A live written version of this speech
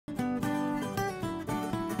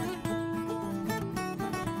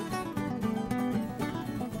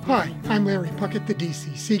Hi, I'm Larry Puckett, the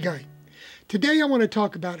DCC guy. Today I want to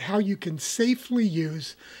talk about how you can safely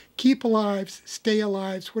use keep alives, stay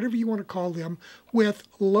alives, whatever you want to call them, with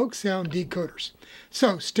LokSound decoders.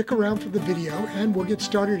 So stick around for the video and we'll get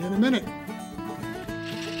started in a minute.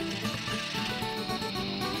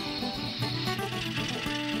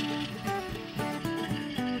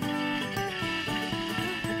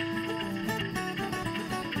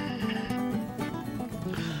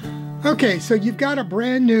 Okay, so you've got a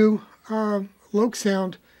brand new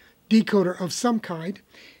LokSound decoder of some kind,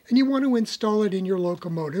 and you want to install it in your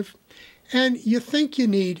locomotive, and you think you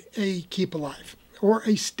need a keep alive or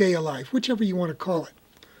a stay alive, whichever you want to call it.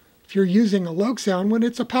 If you're using a LokSound one,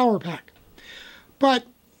 it's a PowerPack. But,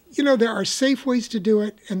 you know, there are safe ways to do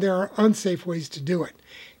it, and there are unsafe ways to do it.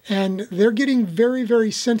 And they're getting very,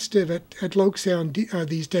 very sensitive at LokSound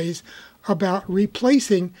these days about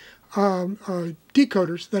replacing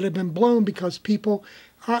decoders that have been blown because people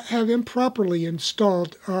have improperly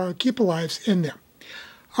installed keep alives in them.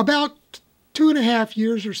 About 2.5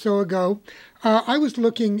 years or so ago, I was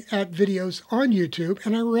looking at videos on YouTube,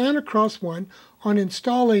 and I ran across one on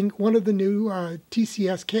installing one of the new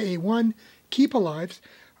TCS KA1 keep alives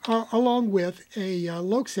along with a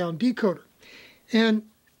LokSound decoder. And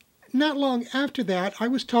not long after that, I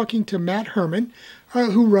was talking to Matt Herman,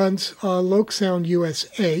 who runs LokSound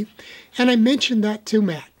USA, and I mentioned that to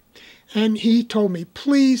Matt. And he told me,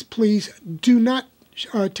 please, please do not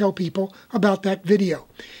tell people about that video.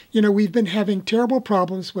 You know, we've been having terrible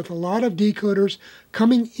problems with a lot of decoders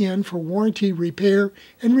coming in for warranty repair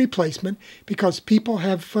and replacement because people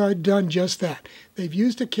have done just that. They've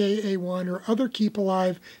used a KA1 or other keep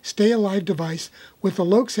alive, stay alive device with a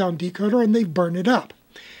LokSound decoder, and they've burned it up.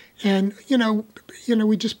 And, you know,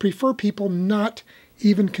 we just prefer people not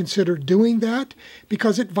even consider doing that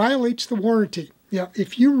because it violates the warranty. Yeah,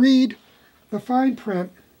 if you read the fine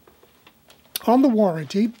print on the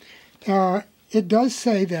warranty, it does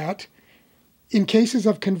say that in cases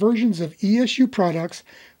of conversions of ESU products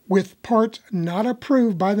with parts not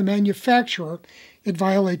approved by the manufacturer, it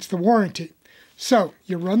violates the warranty. So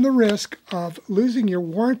you run the risk of losing your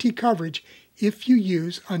warranty coverage if you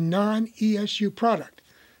use a non-ESU product.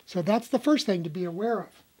 So that's the first thing to be aware of.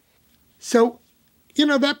 So, you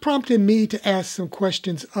know, that prompted me to ask some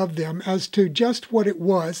questions of them as to just what it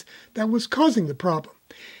was that was causing the problem.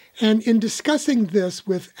 And in discussing this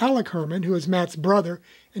with Alec Herman, who is Matt's brother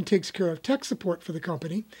and takes care of tech support for the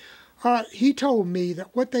company, he told me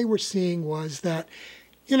that what they were seeing was that,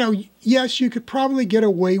 you know, yes, you could probably get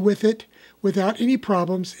away with it without any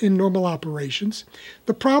problems in normal operations.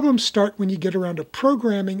 The problems start when you get around to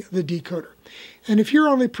programming the decoder. And if you're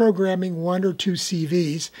only programming 1 or 2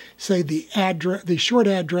 CVs, say the address, the short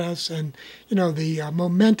address, and you know the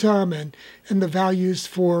momentum and the values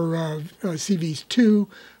for CVs 2,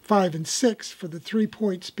 5, and 6 for the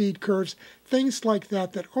 3-point speed curves, things like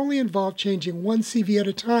that that only involve changing 1 CV at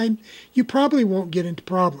a time, you probably won't get into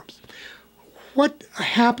problems. What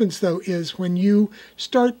happens, though, is when you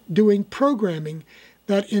start doing programming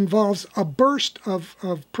that involves a burst of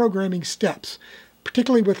programming steps,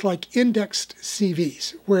 particularly with like indexed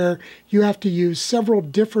CVs, where you have to use several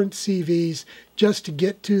different CVs just to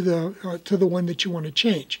get to the one that you want to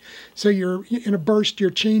change. So you're in a burst, you're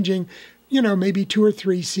changing, you know, maybe 2 or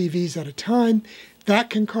 3 CVs at a time. That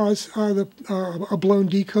can cause a blown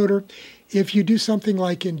decoder. If you do something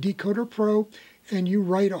like in Decoder Pro, and you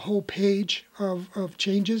write a whole page of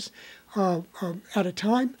changes at a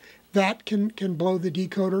time, that can blow the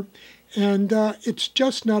decoder. And it's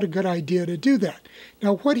just not a good idea to do that.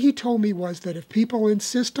 Now, what he told me was that if people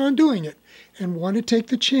insist on doing it and want to take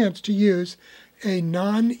the chance to use a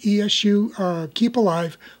non-ESU keep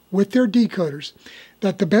alive with their decoders,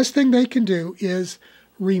 that the best thing they can do is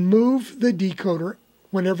remove the decoder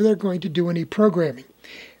whenever they're going to do any programming.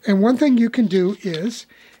 And one thing you can do is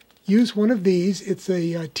use one of these. It's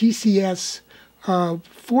a TCS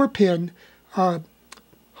 4-pin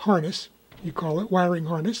harness, you call it, wiring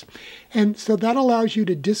harness. And so that allows you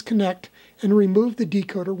to disconnect and remove the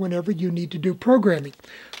decoder whenever you need to do programming.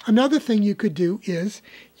 Another thing you could do is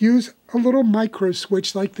use a little micro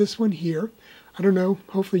switch like this one here. I don't know,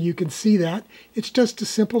 hopefully you can see that. It's just a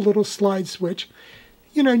simple little slide switch.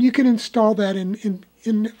 You know, you can install that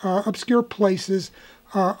in obscure places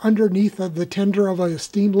underneath of the tender of a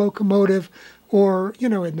steam locomotive, or, you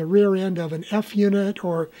know, in the rear end of an F unit,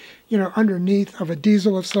 or, you know, underneath of a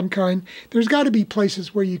diesel of some kind. There's got to be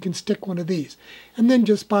places where you can stick one of these. And then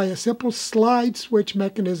just by a simple slide switch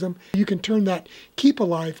mechanism, you can turn that keep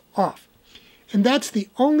alive off. And that's the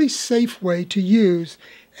only safe way to use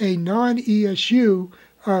a non-ESU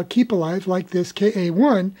keep alive like this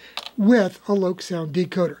KA1 with a LokSound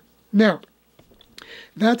decoder. Now,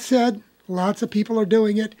 that said, lots of people are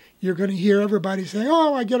doing it. You're going to hear everybody say,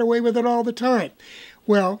 oh, I get away with it all the time.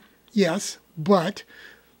 Well, yes, but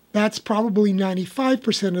that's probably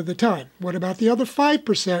 95% of the time. What about the other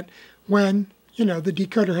 5% when, the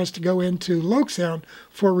decoder has to go into LokSound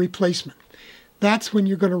for replacement? That's when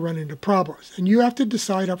you're going to run into problems. And you have to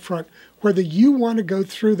decide up front whether you want to go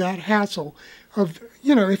through that hassle of,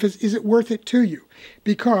 is it worth it to you?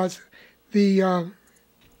 Because the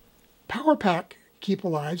PowerPack keep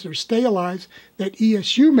alives or stay alives that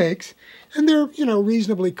ESU makes, and they're,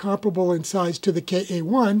 reasonably comparable in size to the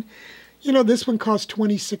KA1. This one costs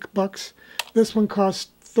 26 bucks. This one costs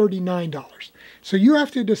 $39. So you have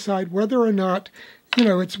to decide whether or not,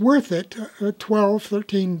 it's worth it, $12,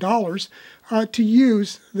 $13, to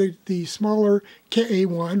use the smaller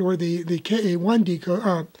KA1 or the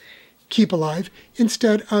KA1 keep alive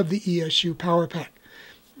instead of the ESU PowerPack.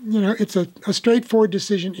 It's a straightforward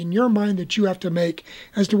decision in your mind that you have to make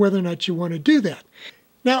as to whether or not you want to do that.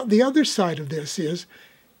 Now, the other side of this is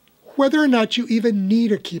whether or not you even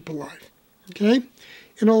need a keep alive. Okay?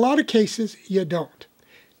 In a lot of cases, you don't.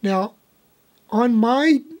 Now, on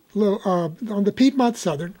the Piedmont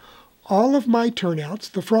Southern, all of my turnouts,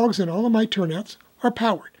 the frogs in all of my turnouts, are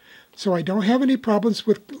powered. So I don't have any problems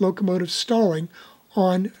with locomotives stalling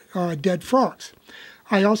on dead frogs.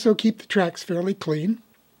 I also keep the tracks fairly clean,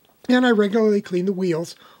 and I regularly clean the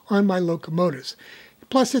wheels on my locomotives.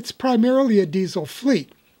 Plus, it's primarily a diesel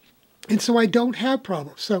fleet, and so I don't have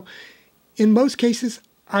problems. So in most cases,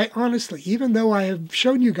 I honestly, even though I have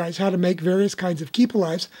shown you guys how to make various kinds of keep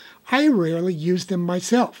alives, I rarely use them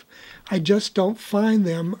myself. I just don't find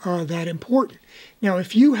them that important. Now,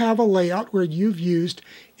 if you have a layout where you've used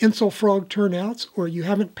insel frog turnouts or you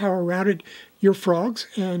haven't power routed your frogs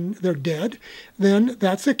and they're dead, then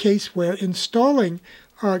that's a case where installing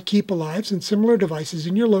keep alives and similar devices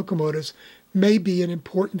in your locomotives may be an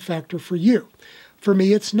important factor for you. For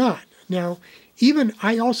me, it's not. Now,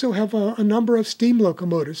 I also have a number of steam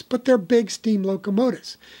locomotives, but they're big steam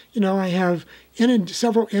locomotives. I have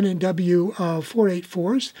several N&W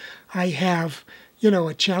 484s. I have,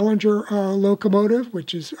 a Challenger locomotive,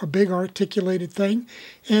 which is a big articulated thing,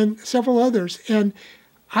 and several others. And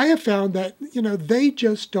I have found that, they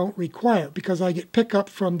just don't require, because I get pickup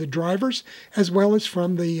from the drivers as well as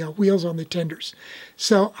from the wheels on the tenders.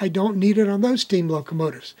 So I don't need it on those steam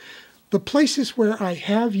locomotives. The places where I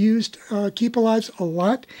have used keep alives a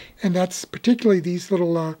lot, and that's particularly these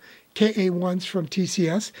little KA1s from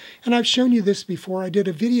TCS, and I've shown you this before. I did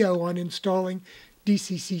a video on installing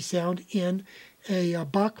DCC sound in a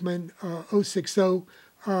Bachmann 060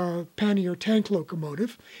 pannier tank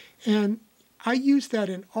locomotive, and I use that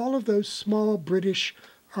in all of those small British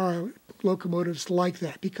locomotives like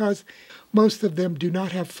that, because most of them do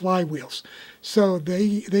not have flywheels. So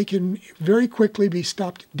they can very quickly be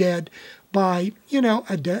stopped dead by,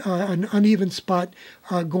 an uneven spot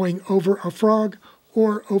going over a frog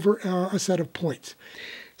or over a set of points.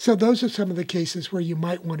 So those are some of the cases where you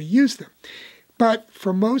might want to use them. But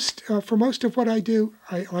for most of what I do,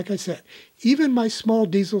 like I said, even my small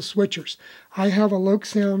diesel switchers, I have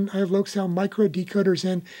LokSound micro decoders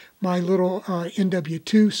in my little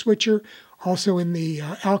NW2 switcher, also in the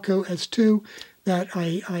Alco S2 that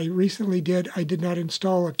I recently did. I did not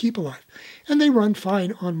install a keep alive, and they run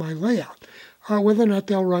fine on my layout. Whether or not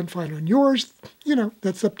they'll run fine on yours,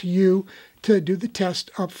 that's up to you to do the test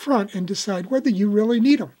up front and decide whether you really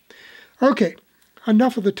need them. Okay.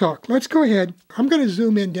 Enough of the talk. Let's go ahead. I'm going to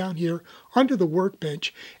zoom in down here onto the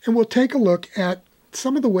workbench, and we'll take a look at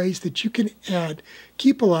some of the ways that you can add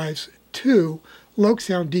keep alives to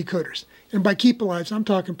LokSound decoders. And by keep alives, I'm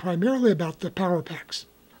talking primarily about the PowerPacks.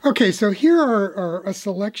 Okay, so here are a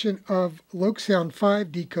selection of LokSound 5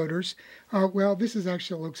 decoders. Well, this is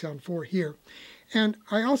actually a LokSound 4 here. And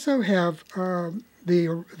I also have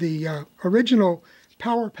the original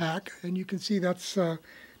PowerPack, and you can see that's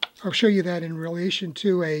I'll show you that in relation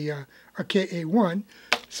to a KA1.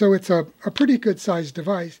 So it's a pretty good sized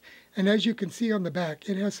device. And as you can see on the back,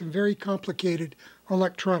 it has some very complicated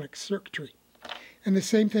electronic circuitry. And the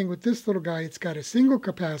same thing with this little guy. It's got a single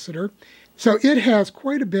capacitor. So it has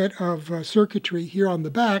quite a bit of circuitry here on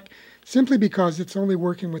the back, simply because it's only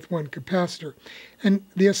working with one capacitor. And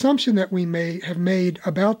the assumption that we may have made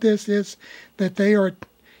about this is that they are,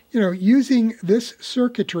 using this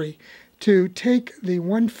circuitry to take the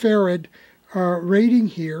 1 farad rating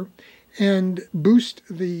here and boost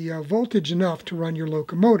the voltage enough to run your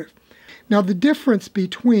locomotive. Now, the difference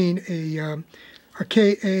between a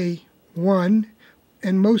KA1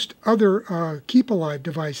 and most other keep alive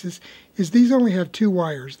devices is these only have two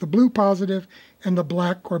wires, the blue positive and the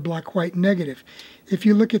black or black-white negative. If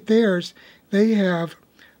you look at theirs, they have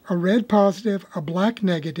a red positive, a black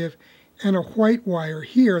negative, and a white wire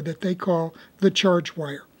here that they call the charge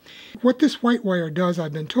wire. What this white wire does,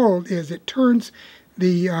 I've been told, is it turns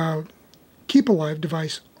the keep alive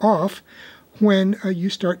device off when you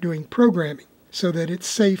start doing programming so that it's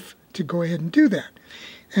safe to go ahead and do that.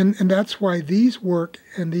 And that's why these work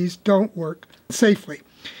and these don't work safely.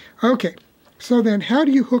 Okay, so then how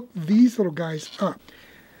do you hook these little guys up?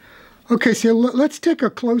 Okay, so let's take a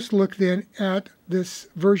close look then at this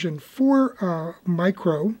version 4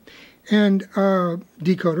 micro and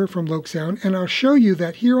decoder from LokSound, and I'll show you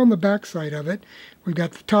that here on the back side of it, we've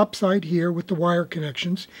got the top side here with the wire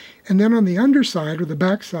connections, and then on the underside or the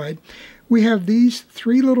back side, we have these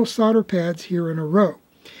 3 little solder pads here in a row.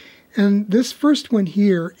 And this first one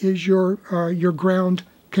here is your ground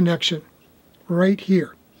connection right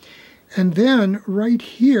here. And then right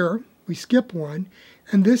here, we skip one,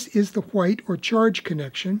 and this is the white or charge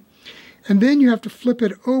connection. And then you have to flip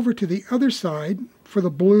it over to the other side for the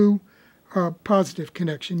blue positive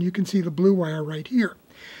connection. You can see the blue wire right here.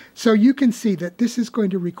 So you can see that this is going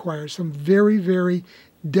to require some very, very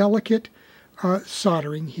delicate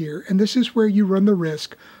soldering here. And this is where you run the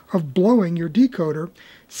risk of blowing your decoder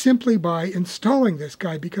simply by installing this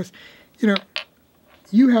guy, because, you know,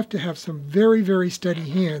 you have to have some very, very steady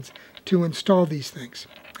hands to install these things.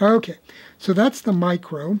 Okay, so that's the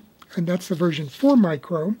micro, and that's the version 4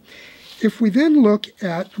 micro. If we then look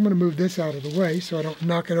at, I'm going to move this out of the way so I don't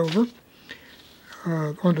knock it over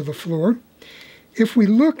onto the floor. If we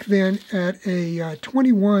look then at a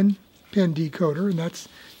 21 pin decoder, and that's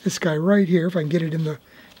this guy right here, if I can get it in the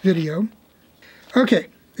video. Okay,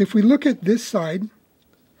 if we look at this side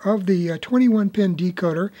of the 21 pin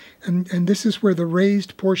decoder, and this is where the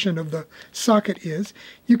raised portion of the socket is,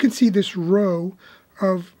 you can see this row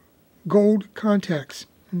of gold contacts.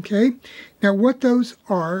 Okay, now what those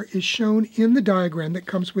are is shown in the diagram that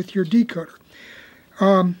comes with your decoder.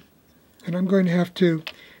 And I'm going to have to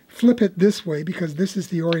flip it this way because this is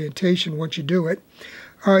the orientation once you do it.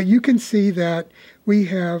 You can see that we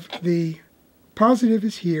have the positive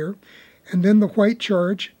is here, and then the white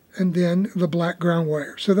charge, and then the black ground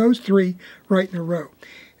wire. So those 3 right in a row.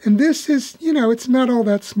 And this is, you know, it's not all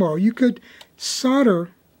that small. You could solder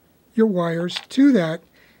your wires to that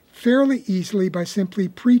fairly easily by simply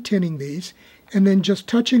pre-tinning these and then just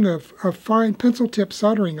touching a fine pencil tip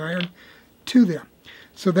soldering iron to them.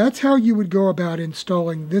 So that's how you would go about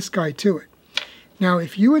installing this guy to it. Now,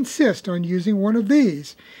 if you insist on using one of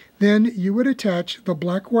these, then you would attach the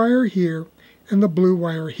black wire here and the blue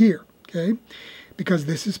wire here, okay? Because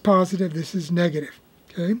this is positive, this is negative,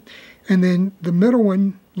 okay? And then the middle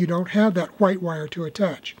one, you don't have that white wire to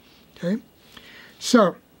attach, okay?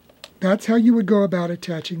 So that's how you would go about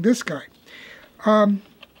attaching this guy.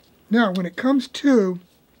 Now, when it comes to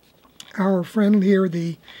our friend here,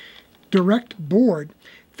 the direct board,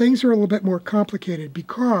 things are a little bit more complicated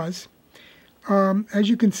because, as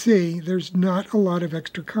you can see, there's not a lot of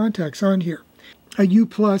extra contacts on here. A U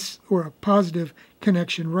plus or a positive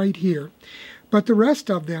connection right here. But the rest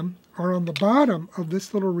of them are on the bottom of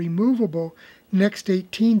this little removable Next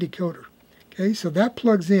 18 decoder. Okay, so that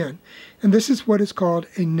plugs in. And this is what is called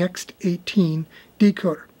a Next 18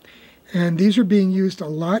 decoder. And these are being used a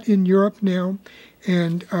lot in Europe now.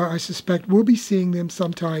 And I suspect we'll be seeing them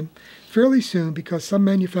sometime fairly soon because some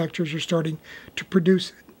manufacturers are starting to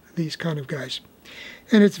produce these kind of guys.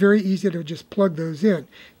 And it's very easy to just plug those in.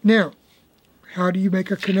 Now, how do you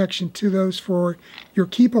make a connection to those for your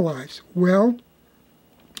keep alives? Well,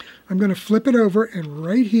 I'm going to flip it over and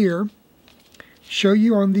right here show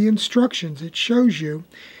you on the instructions. It shows you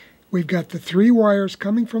we've got the 3 wires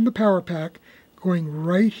coming from the PowerPack going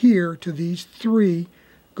right here to these 3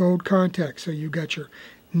 gold contacts. So you've got your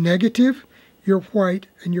negative, your white,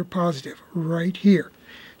 and your positive right here.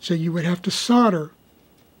 So you would have to solder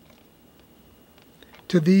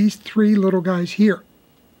to these 3 little guys here.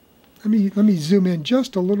 Let me zoom in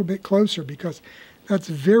just a little bit closer because that's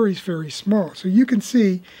very, very small. So you can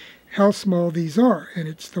see how small these are. And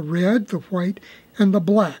it's the red, the white, and the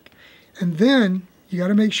black. And then you got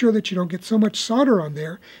to make sure that you don't get so much solder on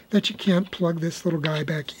there that you can't plug this little guy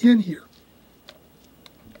back in here.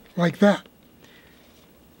 Like that.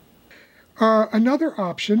 Another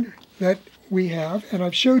option that we have, and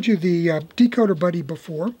I've showed you the Decoder Buddy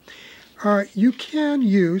before, you can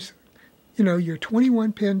use your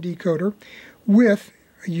 21 pin decoder with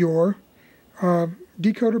your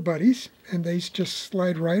decoder buddies, and they just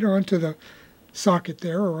slide right onto the socket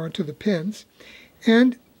there or onto the pins.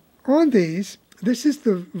 And on these, this is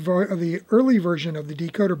the early version of the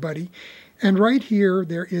Decoder Buddy. And right here,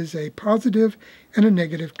 there is a positive and a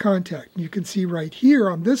negative contact. You can see right here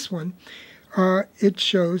on this one,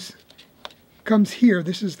 it comes here.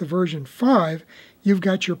 This is the version 5. You've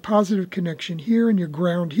got your positive connection here and your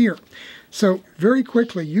ground here. So very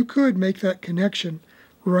quickly, you could make that connection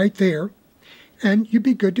right there, and you'd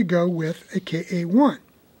be good to go with a KA1.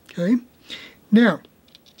 Okay? Now,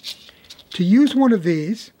 to use one of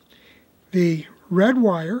these, the red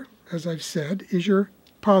wire, as I've said, is your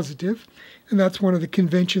positive, and that's one of the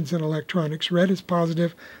conventions in electronics. Red is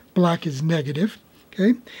positive, black is negative.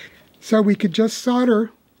 Okay, so we could just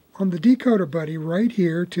solder on the Decoder Buddy right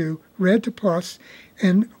here to red to plus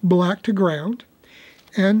and black to ground.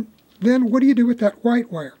 And then what do you do with that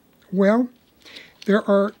white wire? Well, there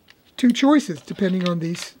are two choices depending on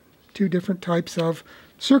these two different types of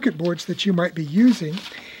circuit boards that you might be using.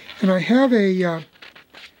 And I have a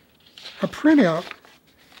printout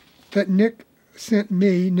that Nick sent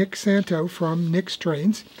me, Nick Santo from Nick's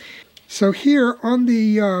Trains. So here on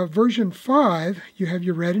the version 5, you have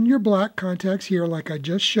your red and your black contacts here like I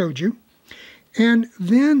just showed you. And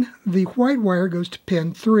then the white wire goes to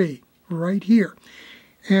pin 3 right here.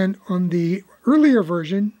 And on the earlier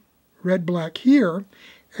version, red, black here,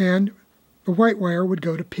 and the white wire would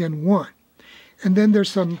go to pin 1. And then there's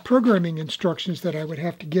some programming instructions that I would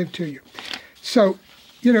have to give to you. So,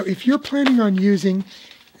 you know, if you're planning on using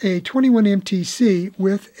a 21 MTC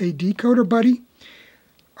with a Decoder Buddy,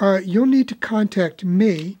 you'll need to contact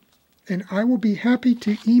me, and I will be happy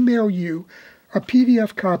to email you a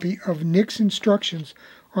PDF copy of Nick's instructions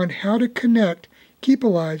on how to connect Keep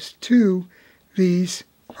Alives to these,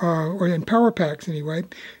 or in PowerPacks anyway,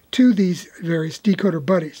 to these various Decoder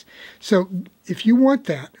Buddies. So if you want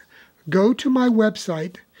that, go to my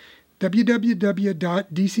website,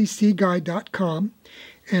 www.dccguide.com,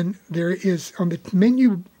 and there is, on the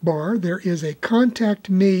menu bar, there is a Contact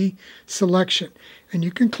Me selection. And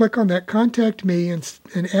you can click on that Contact Me and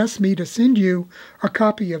ask me to send you a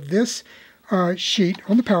copy of this sheet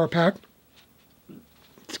on the PowerPack,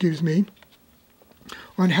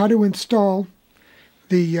 on how to install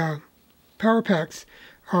the PowerPacks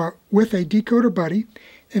with a Decoder Buddy.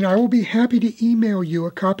 And I will be happy to email you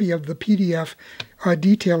a copy of the PDF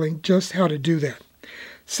detailing just how to do that.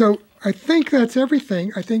 So I think that's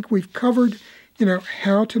everything. I think we've covered, you know,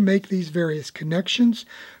 how to make these various connections,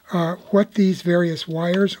 what these various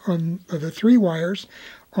wires on the 3 wires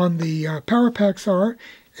on the PowerPacks are,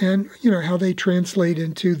 and, you know, how they translate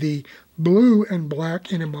into the blue and black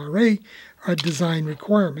NMRA design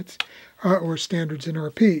requirements or standards in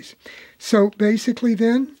RPs. So basically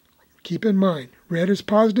then, keep in mind, red is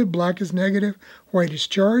positive, black is negative, white is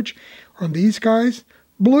charge. On these guys,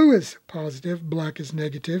 blue is positive, black is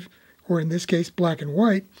negative, or in this case, black and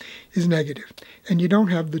white is negative, and you don't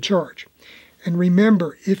have the charge. And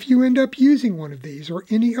remember, if you end up using one of these or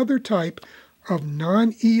any other type of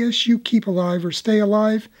non-ESU Keep Alive or Stay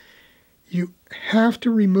Alive, you have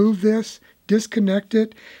to remove this, disconnect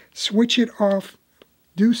it, switch it off,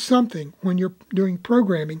 do something when you're doing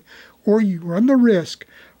programming, or you run the risk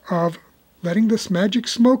of letting this magic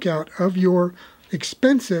smoke out of your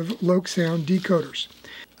expensive LokSound decoders.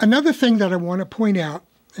 Another thing that I want to point out,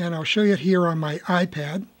 and I'll show you it here on my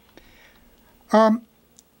iPad,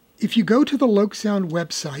 if you go to the LokSound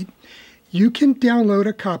website, you can download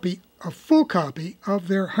a full copy of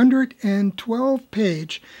their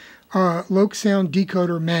 112-page LokSound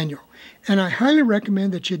decoder manual. And I highly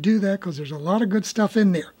recommend that you do that because there's a lot of good stuff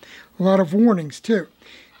in there, a lot of warnings too.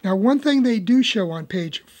 Now, one thing they do show on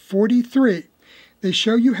page 43, they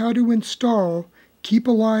show you how to install Keep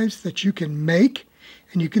Alives that you can make.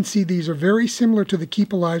 And you can see these are very similar to the Keep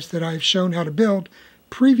Alives that I've shown how to build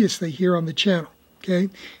previously here on the channel. Okay,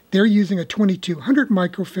 they're using a 2200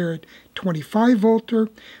 microfarad 25 volter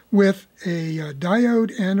with a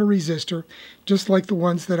diode and a resistor, just like the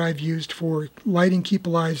ones that I've used for lighting Keep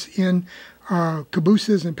Alives in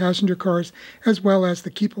cabooses and passenger cars, as well as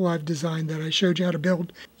the Keep Alive design that I showed you how to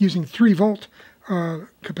build using 3-volt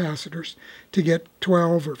capacitors to get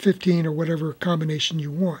 12 or 15 or whatever combination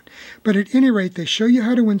you want. But at any rate, they show you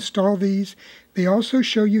how to install these. They also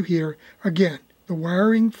show you here, again, the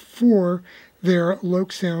wiring for their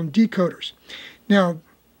LokSound decoders. Now,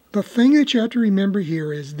 the thing that you have to remember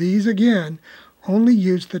here is these, again, only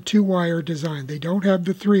use the 2-wire design. They don't have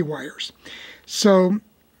the 3 wires. So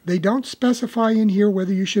they don't specify in here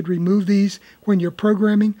whether you should remove these when you're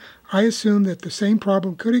programming. I assume that the same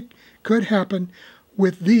problem could happen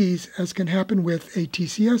with these as can happen with a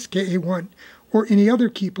TCS KA1 or any other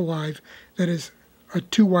Keep Alive that is a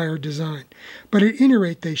 2-wire design. But at any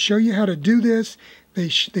rate, they show you how to do this. They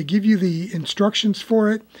give you the instructions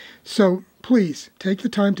for it. So please take the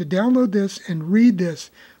time to download this and read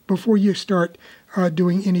this before you start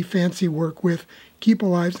doing any fancy work with Keep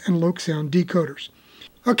Alives and LokSound decoders.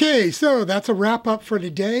 Okay, so that's a wrap up for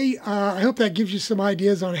today. I hope that gives you some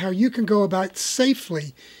ideas on how you can go about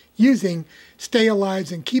safely using Stay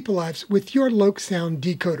Alives and Keep Alives with your LokSound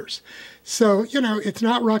decoders. So, it's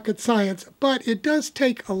not rocket science, but it does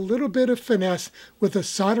take a little bit of finesse with a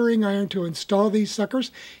soldering iron to install these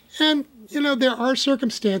suckers. And, there are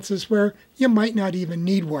circumstances where you might not even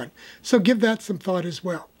need one. So give that some thought as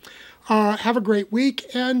well. Have a great week,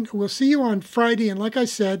 and we'll see you on Friday. And like I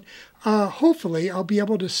said, hopefully I'll be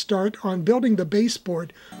able to start on building the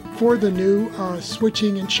baseboard for the new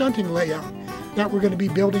switching and shunting layout that we're going to be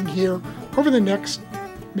building here over the next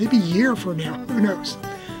maybe year from now. Who knows?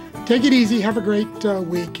 Take it easy. Have a great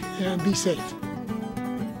week and be safe.